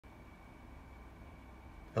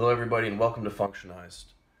Hello, everybody, and welcome to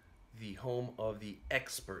Functionised, the home of the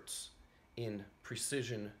experts in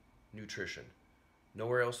precision nutrition.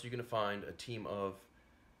 Nowhere else are you going to find a team of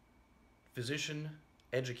physician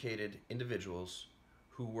educated individuals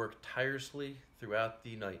who work tirelessly throughout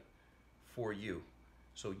the night for you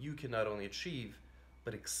so you can not only achieve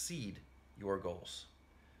but exceed your goals.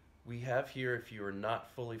 We have here, if you are not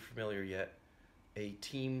fully familiar yet, a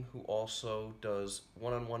team who also does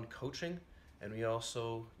one on one coaching, and we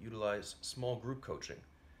also utilize small group coaching.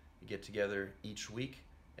 We get together each week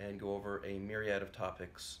and go over a myriad of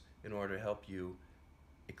topics in order to help you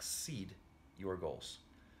exceed your goals.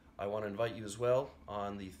 I want to invite you as well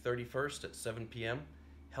on the 31st at 7 p.m.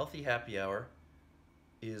 Healthy Happy Hour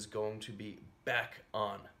is going to be back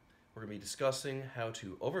on. We're going to be discussing how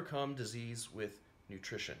to overcome disease with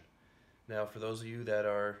nutrition. Now, for those of you that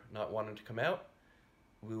are not wanting to come out,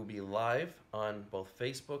 we will be live on both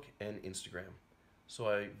Facebook and Instagram. So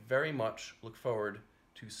I very much look forward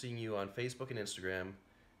to seeing you on Facebook and Instagram.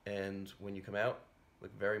 And when you come out,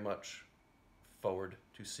 look very much forward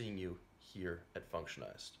to seeing you here at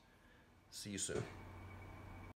Functionized. See you soon.